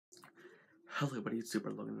Hello everybody, it's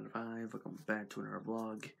Super Logan 5. Welcome back to another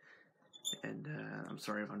vlog. And I'm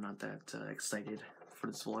sorry if I'm not that excited for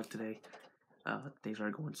this vlog today. Things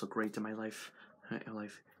aren't going so great in my life.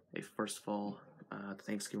 First of all, the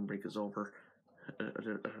Thanksgiving break is over.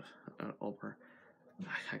 Over.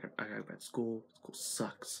 I got back to school. School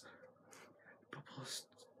sucks.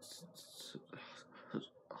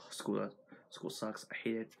 School sucks. I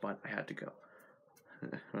hate it, but I had to go.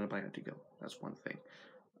 I had to go. That's one thing.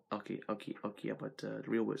 Okay, but the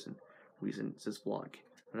real reason is this vlog.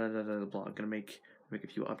 Gonna make a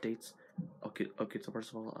few updates. Okay, so first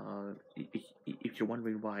of all, if you're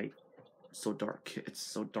wondering why it's so dark,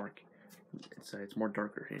 it's more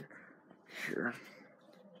darker here.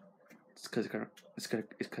 It's because I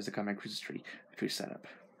got my Christmas tree set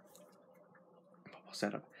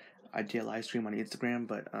up. I did a live stream on Instagram,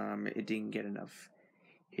 but it didn't get enough.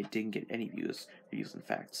 It didn't get any views in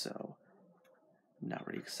fact, so not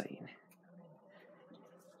really exciting.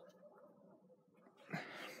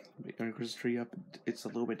 Going Christmas tree up, it's a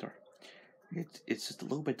little bit dark. It's just a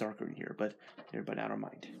little bit darker in here, but I don't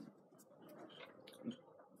mind.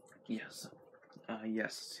 Yes.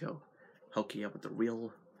 So, okay, but the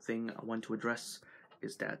real thing I want to address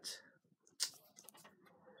is that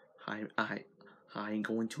I'm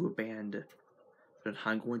going to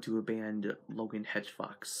abandon Logan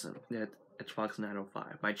Hedgefox, Hedgefox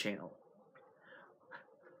 905, my channel.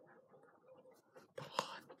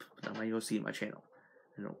 Now you'll see my channel.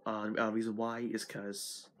 Reason why is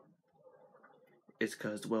because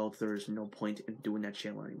well, there's no point in doing that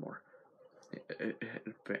channel anymore.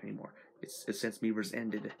 Since Miiverse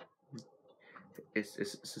ended.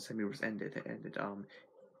 Since Miiverse ended, and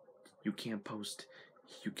you can't post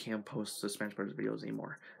the Smash Bros. Videos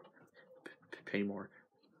anymore.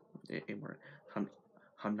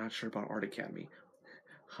 I'm not sure about Art Academy.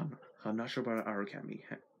 I'm not sure about Art Academy.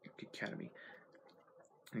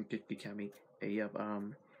 Hey,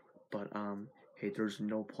 there's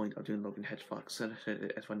no point of doing Logan Hedgefox at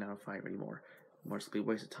 195 anymore. It's gonna be a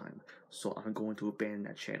waste of time. So I'm going to abandon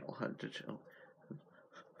that channel. I'm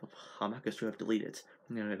not gonna straight up delete it.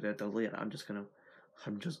 Delete it. I'm just going to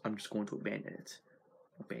abandon it.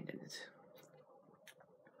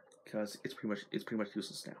 Because it's pretty much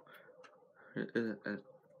useless now.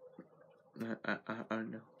 I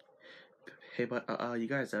don't know. Hey, but you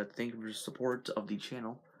guys, thank you for your support of the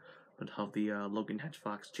channel, of the Logan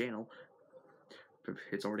Hedgefox channel.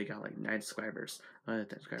 It's already got like 9 subscribers. 10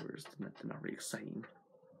 subscribers, not really exciting.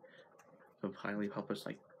 I've finally published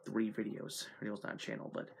like 3 videos. Videos on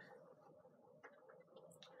channel, but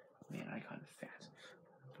man, I got fat.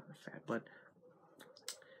 But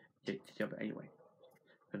yeah, but anyway,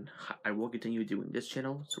 and I will continue doing this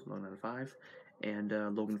channel, Super Logan 5, and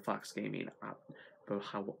Logan Fox Gaming. But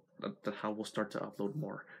how we'll start to upload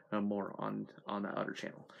more on that other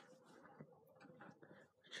channel.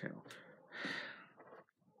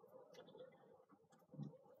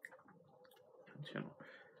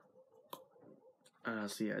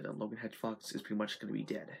 So yeah, the Logan Hedgefox is pretty much gonna be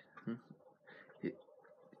dead.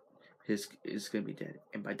 Is gonna be dead,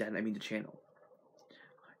 and by that I mean the channel.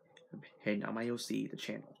 Hey, not my OC, the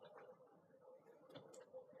channel.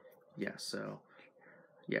 So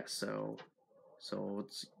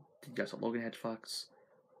it's Logan Hedgefox.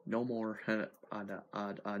 No more no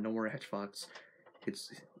more Hedgefox.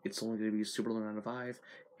 It's only gonna be Super Logan 905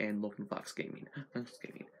 and Logan Fox Gaming.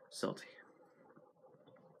 So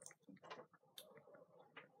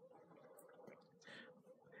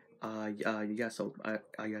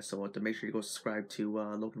so to make sure you go subscribe to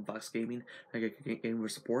Logan Fox Gaming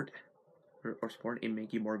and support in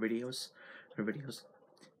making more videos,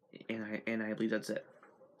 and I believe that's it.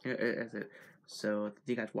 That's it. So thank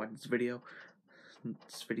you guys for watching this video.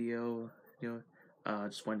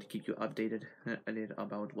 Just wanted to keep you updated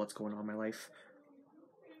about what's going on in my life.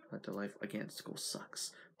 But the life again, school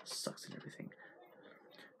sucks and everything.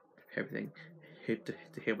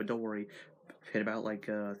 But don't worry. In about like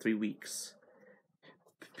 3 weeks.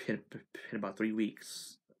 In about 3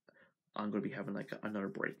 weeks, I'm gonna be having like another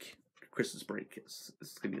break. Christmas break. It's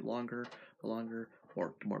gonna be longer,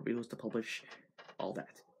 more videos to publish, all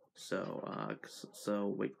that. So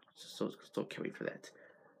can't wait for that.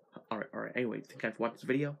 Alright. Anyway, thank you guys for watching this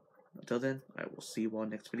video. Until then, I will see you all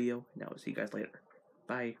next video, and I will see you guys later.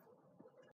 Bye.